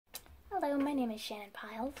Hello, my name is Shannon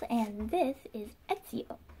Piles, and this is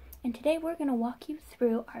Ezio. And today we're going to walk you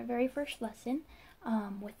through our very first lesson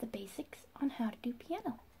with the basics on how to do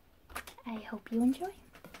piano. I hope you enjoy.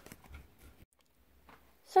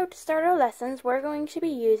 So to start our lessons, we're going to be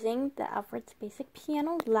using the Alfred's Basic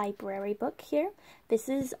Piano Library book here. This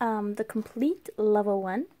is the complete level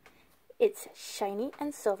 1. It's shiny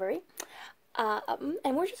and silvery.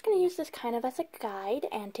 And we're just going to use this kind of as a guide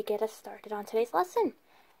and to get us started on today's lesson.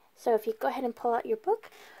 So if you go ahead and pull out your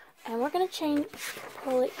book, and we're going to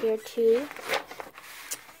pull it here to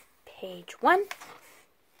page 1.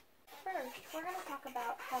 First, we're going to talk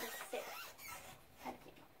about how to sit at a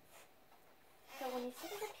piano. So when you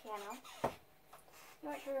sit at a piano, you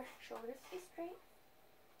want your shoulders to be straight,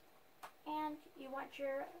 and you want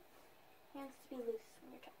your hands to be loose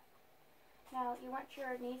when you're talking. Now, you want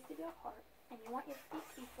your knees to be apart, and you want your feet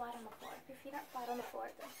to be flat on the floor. If your feet aren't flat on the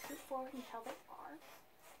floor, then scoot forward until they are.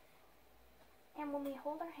 And when we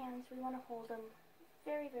hold our hands, we want to hold them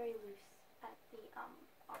very, very loose at the arms.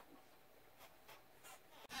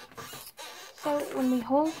 So when we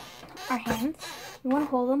hold our hands, we want to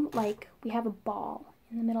hold them like we have a ball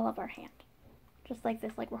in the middle of our hand. Just like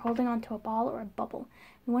this, like we're holding onto a ball or a bubble.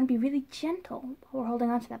 We want to be really gentle while we're holding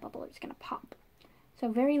onto that bubble, or it's going to pop. So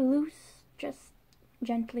very loose, just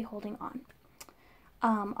gently holding on.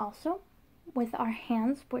 Also, with our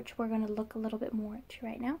hands, which we're going to look a little bit more to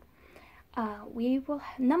right now, we will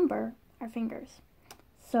number our fingers.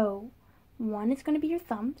 So 1 is going to be your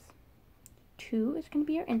thumbs, 2 is going to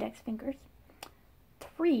be your index fingers,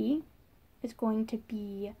 3 is going to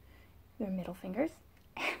be your middle fingers,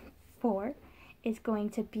 and 4 is going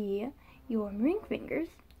to be your ring fingers,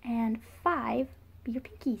 and 5 be your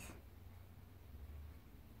pinkies.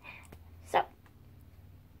 So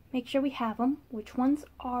make sure we have them. Which ones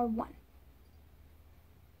are 1?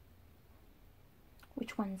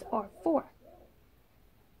 Which ones are 4?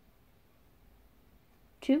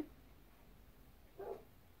 2?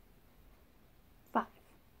 5?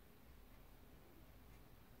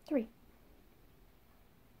 3?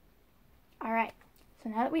 Alright, so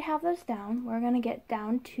now that we have those down, we're going to get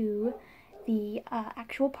down to the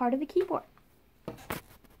actual part of the keyboard.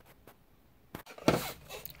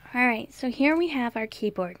 Alright, so here we have our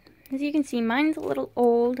keyboard. As you can see, mine's a little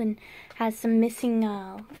old and has some missing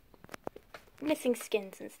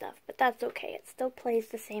skins and stuff, but that's okay. It still plays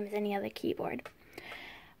the same as any other keyboard.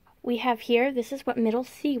 We have here, this is what middle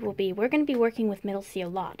C will be. We're going to be working with middle C a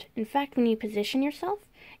lot. In fact, when you position yourself,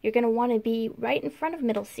 you're going to want to be right in front of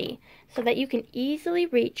middle C so that you can easily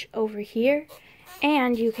reach over here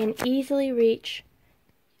and you can easily reach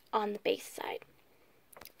on the bass side.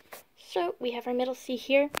 So we have our middle C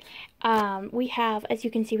here. We have, as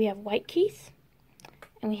you can see, we have white keys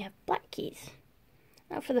and we have black keys.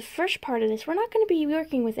 Now for the first part of this, we're not going to be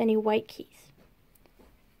working with any white keys.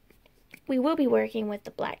 We will be working with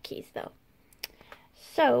the black keys though.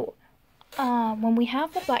 So when we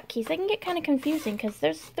have the black keys, they can get kind of confusing because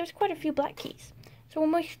there's quite a few black keys. So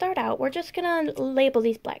when we start out, we're just going to label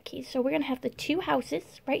these black keys. So we're going to have the 2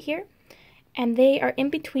 houses right here, and they are in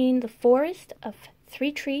between the forest of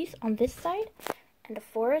 3 trees on this side and a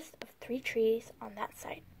forest of 3 trees on that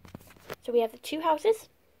side. So we have the 2 houses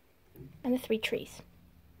and the 3 trees.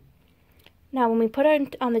 Now when we put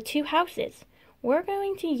it on the 2 houses, we're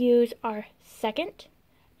going to use our 2nd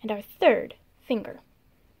and our 3rd finger.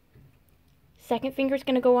 2nd finger is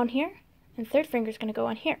going to go on here, and 3rd finger is going to go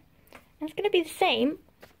on here. And it's going to be the same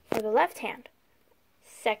for the left hand.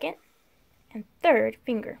 2nd and 3rd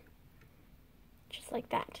finger. Just like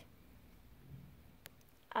that.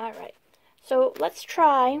 Alright, so let's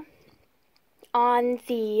try on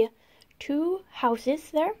the 2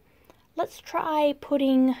 houses there. Let's try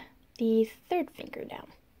putting the 3rd finger down.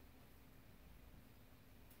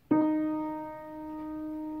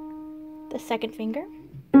 The 2nd finger.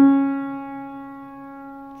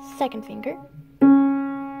 2nd finger.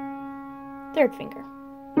 3rd finger.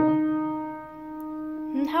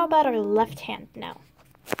 And how about our left hand now?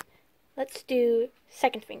 Let's do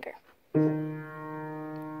 2nd finger.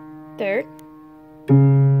 3rd.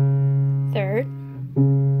 3rd.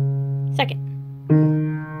 2nd.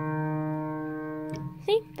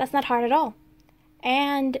 See, that's not hard at all.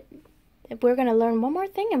 And we're going to learn one more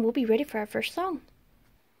thing and we'll be ready for our first song.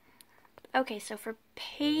 Okay, so for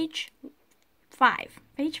page 5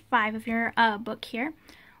 of your book here,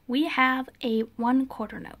 we have a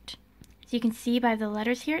 1/4 note. As you can see by the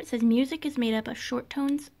letters here, it says music is made up of short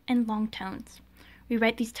tones and long tones. We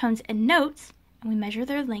write these tones in notes and we measure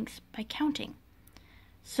their lengths by counting.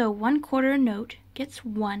 So 1/4 note gets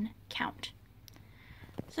 1 count.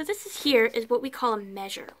 So this is what we call a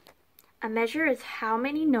measure. A measure is how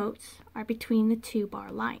many notes are between the two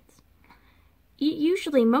bar lines.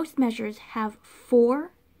 Usually most measures have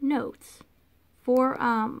 4 notes, four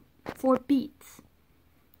beats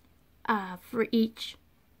for each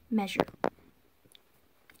measure.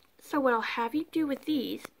 So what I'll have you do with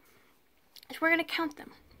these is we're going to count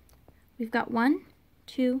them. We've got 1,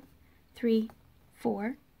 2, 3,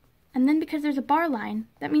 4, and then because there's a bar line,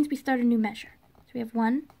 that means we start a new measure. So we have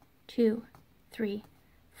 1, 2, 3,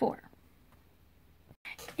 4.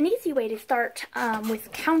 An easy way to start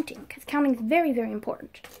with counting, because counting is very, very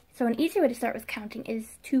important. So an easy way to start with counting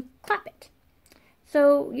is to clap it.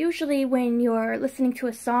 So usually when you're listening to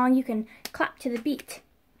a song, you can clap to the beat.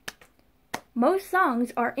 Most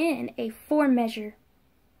songs are in a 4-measure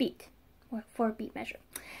beat, or 4-beat measure.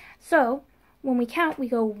 So when we count, we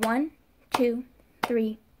go 1, 2,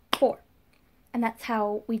 3, 4. And that's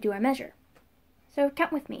how we do our measure. So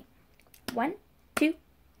count with me. 1, 2,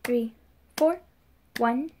 3, 4.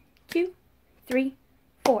 1, 2, 3,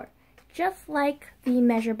 4. Just like the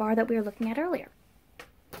measure bar that we were looking at earlier.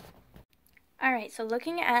 Alright, so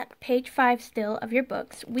looking at page 5 still of your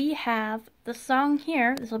books, we have the song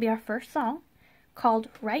here, this will be our first song, called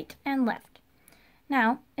Right and Left.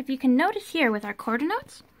 Now, if you can notice here with our quarter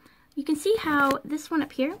notes, you can see how this one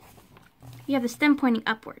up here, you have the stem pointing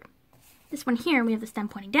upward. This one here, we have the stem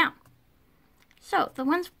pointing down. So, the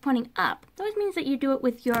ones pointing up, those means that you do it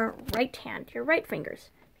with your right hand, your right fingers,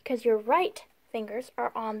 because your right fingers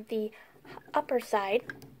are on the upper side,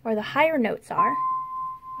 where the higher notes are.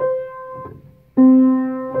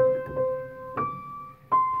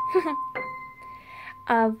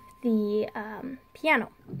 Of the piano.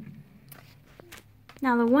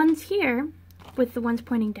 Now the ones here, with the ones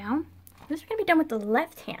pointing down, those are going to be done with the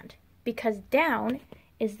left hand, because down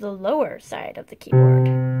is the lower side of the keyboard.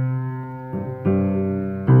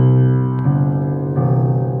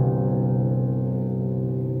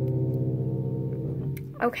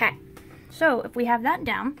 Okay, so if we have that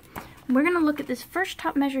down, we're going to look at this first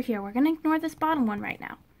top measure here. We're going to ignore this bottom one right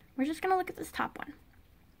now. We're just going to look at this top one.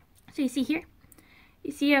 So you see here,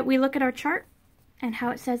 you see we look at our chart and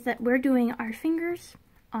how it says that we're doing our fingers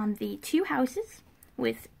on the 2 houses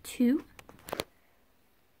with 2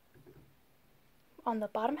 on the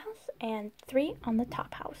bottom house and 3 on the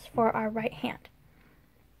top house for our right hand.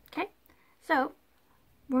 Okay, so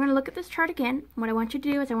we're going to look at this chart again. What I want you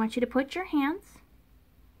to do is I want you to put your hands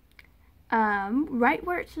right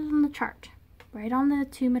where it says on the chart, right on the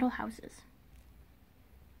 2 middle houses.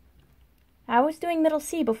 I was doing middle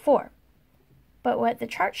C before, but what the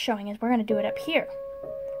chart's showing is we're going to do it up here,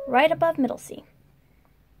 right above middle C.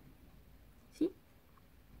 See?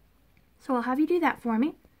 So I'll have you do that for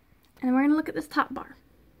me, and then we're going to look at this top bar.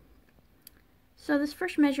 So this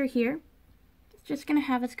first measure here is just going to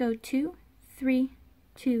have us go 2, 3,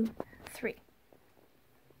 2, 3.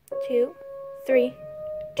 2, 3,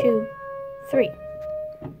 2, 3.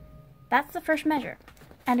 That's the first measure.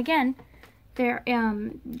 And again, they're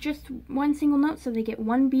just one single note, so they get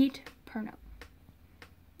 1 beat per note.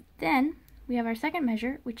 Then we have our second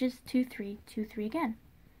measure, which is 2, 3, 2, 3 again.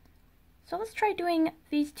 So let's try doing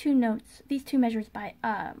these 2 notes, these 2 measures by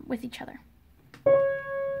with each other.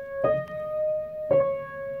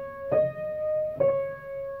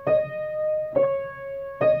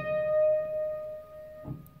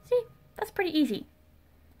 See, that's pretty easy.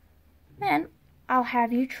 Then I'll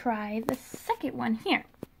have you try the second one here.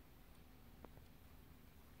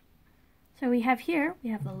 So we have here, we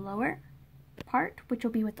have the lower part, which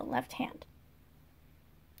will be with the left hand.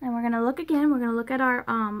 And we're going to look again, we're going to look at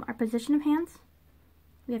our position of hands.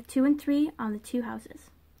 We have 2 and 3 on the 2 houses.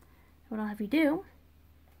 So what I'll have you do,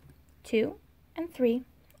 2 and 3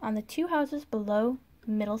 on the 2 houses below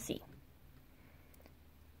middle C.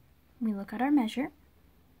 We look at our measure,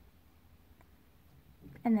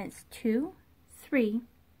 and then it's 2, 3,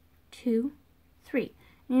 2, 3.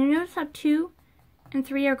 And you notice how 2 and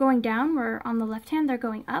 3 are going down, where on the left hand they're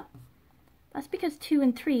going up. That's because 2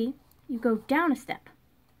 and 3, you go down a step.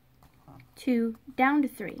 2, down to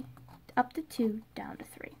 3, up to 2, down to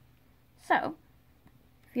 3. So,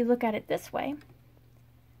 if you look at it this way,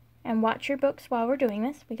 and watch your books while we're doing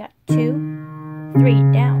this, we got 2, 3,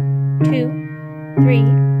 down, 2, 3,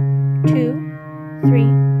 2, 3,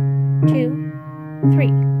 2,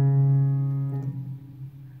 3.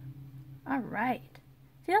 Alright.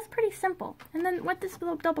 See, that's pretty simple. And then what this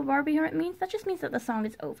little double bar behind it means, that just means that the song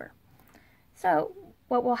is over. So,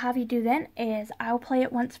 what we'll have you do then is I'll play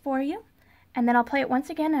it once for you, and then I'll play it once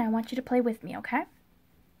again, and I want you to play with me, okay?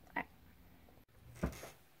 All right.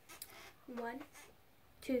 1,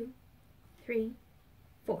 2, 3,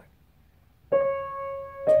 4.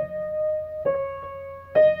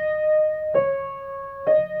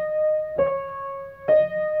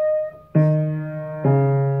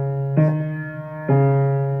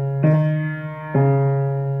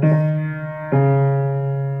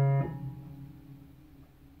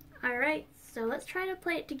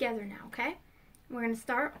 together now, okay? We're going to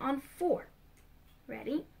start on 4.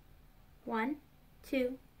 Ready? 1,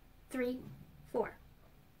 2, 3, 4.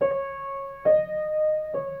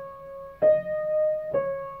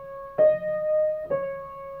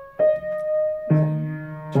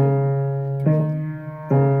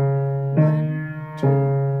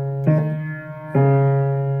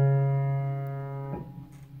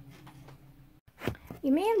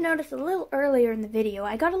 You may have noticed a little earlier in the video,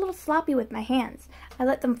 I got a little sloppy with my hands. I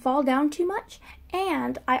let them fall down too much,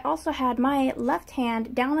 and I also had my left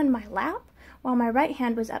hand down in my lap while my right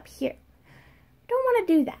hand was up here. Don't want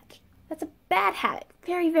to do that. That's a bad habit.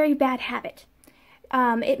 Very, very bad habit.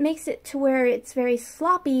 It makes it to where it's very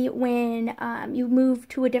sloppy when you move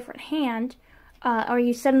to a different hand or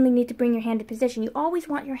you suddenly need to bring your hand to position. You always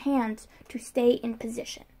want your hands to stay in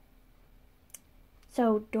position.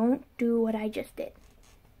 So don't do what I just did.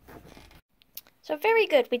 So very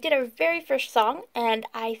good. We did our very first song, and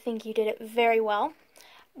I think you did it very well.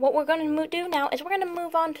 What we're going to do now is we're going to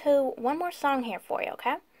move on to one more song here for you,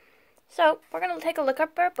 okay? So we're going to take a look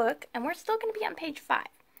up our book, and we're still going to be on page 5.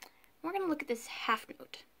 We're going to look at this half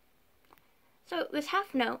note. So this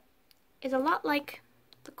half note is a lot like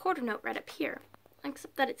the quarter note right up here,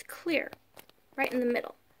 except that it's clear, right in the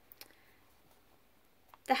middle.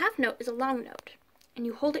 The half note is a long note, and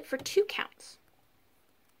you hold it for 2 counts.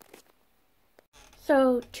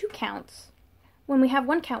 So 2 counts, when we have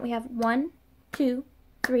 1 count, we have 1, 2,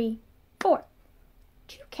 3, 4.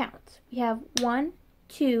 2 counts, we have 1,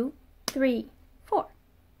 2, 3, 4.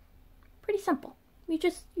 Pretty simple.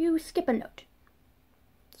 You skip a note.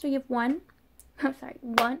 So you have 1,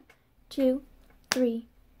 2, 3,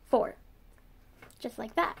 4. Just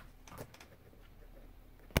like that.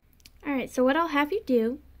 Alright, so what I'll have you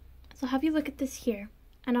do is I'll have you look at this here,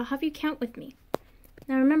 and I'll have you count with me.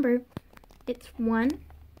 Now remember, it's 1,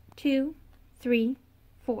 2, 3,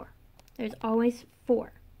 4. There's always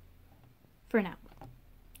 4 for now.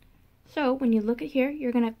 So when you look at here,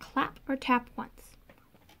 you're going to clap or tap once.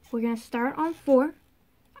 We're going to start on 4.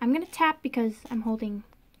 I'm going to tap because I'm holding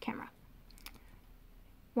camera.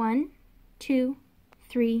 1, 2,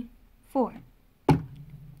 3, 4.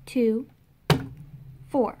 2,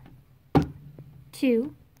 4.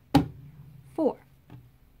 2, 4.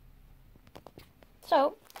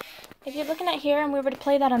 So, if you're looking at here and we were to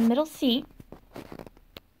play that on middle C,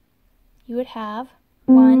 you would have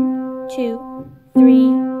 1, 2, 3,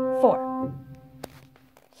 4.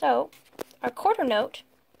 So, our quarter note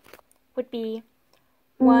would be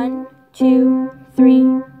 1, 2,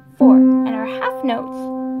 3, 4. And our half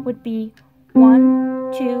notes would be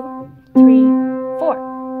 1, 2, 3,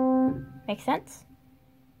 4. Make sense?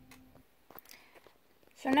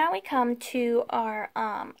 So now we come to our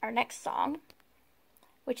next song,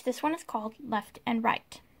 which this one is called Left and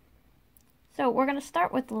Right. So we're going to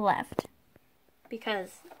start with left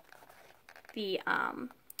because the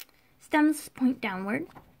stems point downward,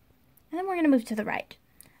 and then we're going to move to the right.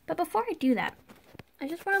 But before I do that, I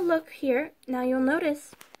just want to look here. Now you'll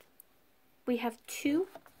notice we have 2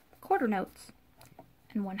 quarter notes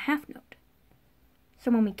and 1 half note.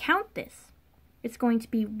 So when we count this, it's going to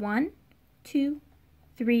be 1, 2,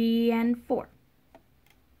 3, and 4.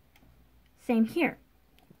 Same here.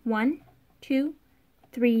 1, 2,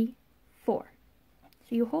 3, 4.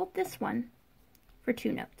 So you hold this one for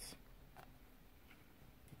 2 notes.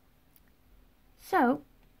 So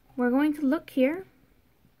we're going to look here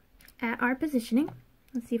at our positioning.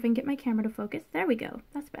 Let's see if I can get my camera to focus. There we go.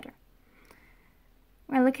 That's better.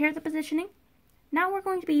 When I look here at the positioning, now we're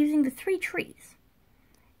going to be using the 3 trees.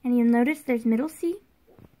 And you'll notice there's middle C,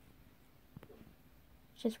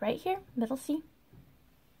 which is right here, middle C.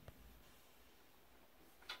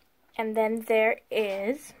 And then there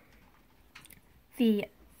is the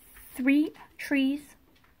 3 trees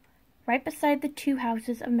right beside the 2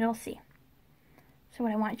 houses of middle C. So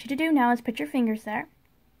what I want you to do now is put your fingers there,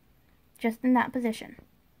 just in that position.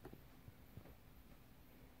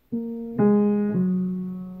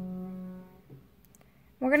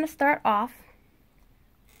 We're going to start off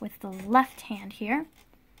with the left hand here,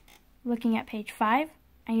 looking at page 5,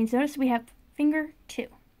 and you notice we have finger 2.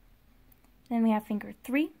 Then we have finger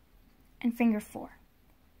 3 and finger 4.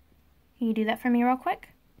 Can you do that for me real quick?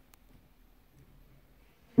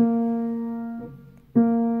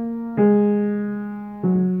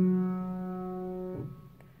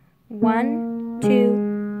 One,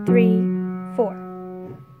 2, 3,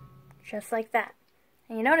 4. Just like that.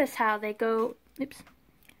 And you notice how they go,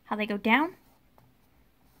 how they go down,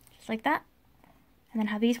 just like that. And then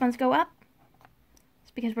how these ones go up.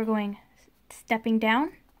 It's because we're stepping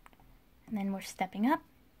down, and then we're stepping up.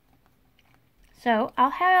 So I'll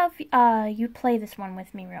have you play this one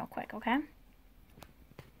with me real quick, okay?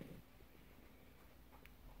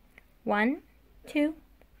 1, 2,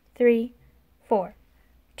 3, 4.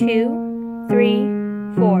 2, 3,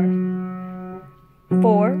 4.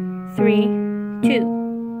 4, 3,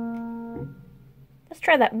 2. Let's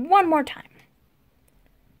try that one more time.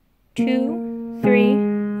 2,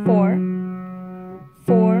 3, 4.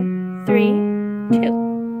 4, 3, 2.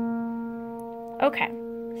 Okay,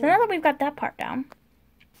 so now that we've got that part down,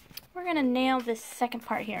 we're going to nail this second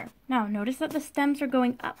part here. Now, notice that the stems are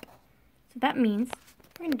going up. So that means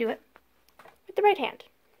we're going to do it with the right hand.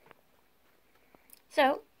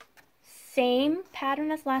 So, same pattern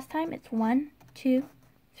as last time. It's 1, 2,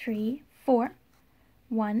 3, 4.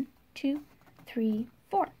 1, 2, 3,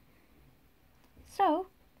 4. So,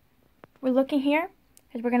 we're looking here,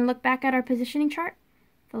 because we're going to look back at our positioning chart.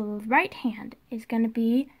 The right hand is going to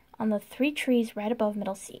be on the 3 trees right above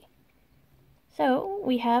middle C. So,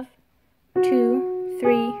 we have 2,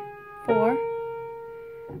 3, 4,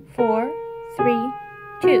 4, 3,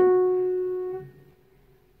 2.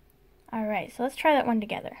 Alright, so let's try that one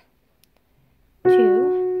together.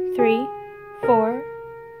 2, 3, 4,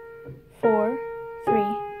 4, 3,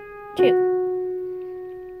 2.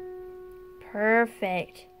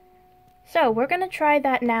 Perfect. So we're going to try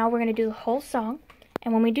that now. We're going to do the whole song.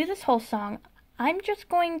 And when we do this whole song, I'm just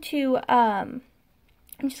going to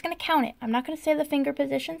count it. I'm not going to say the finger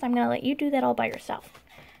positions. I'm going to let you do that all by yourself.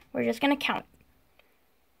 We're just going to count.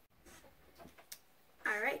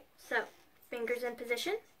 Alright, so fingers in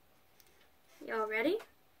position. Y'all ready?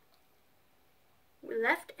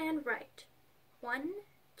 Left and right. 1,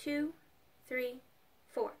 2, 3,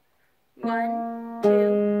 4. 1,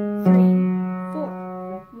 2, 3,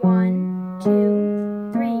 4. 1,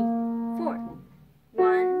 2, 3, 4.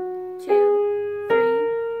 1, 2, 3,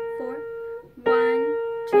 4. 1,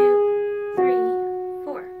 2, 3,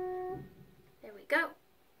 4. There we go.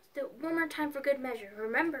 Let's do it one more time for good measure.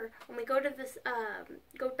 Remember, when we go to this,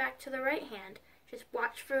 go back to the right hand, just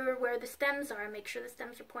watch for where the stems are and make sure the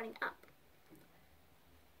stems are pointing up.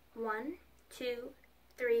 1, 2,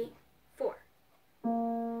 3, 4. 3,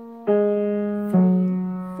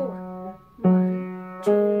 4. 1,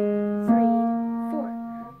 2, 3, 4.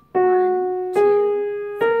 1, 2,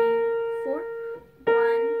 3, 4.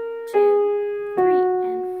 1, 2, 3,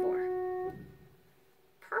 and 4.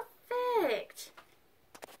 Perfect!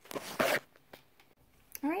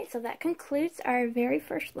 Alright, so that concludes our very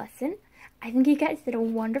first lesson. I think you guys did a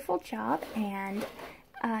wonderful job, and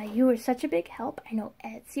you were such a big help. I know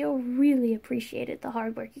Ezio really appreciated the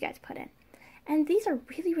hard work you guys put in. And these are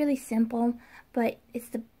really, really simple, but it's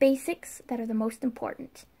the basics that are the most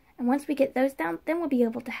important. And once we get those down, then we'll be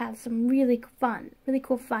able to have some really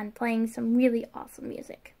cool fun playing some really awesome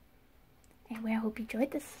music. Anyway, I hope you enjoyed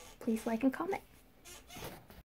this. Please like and comment.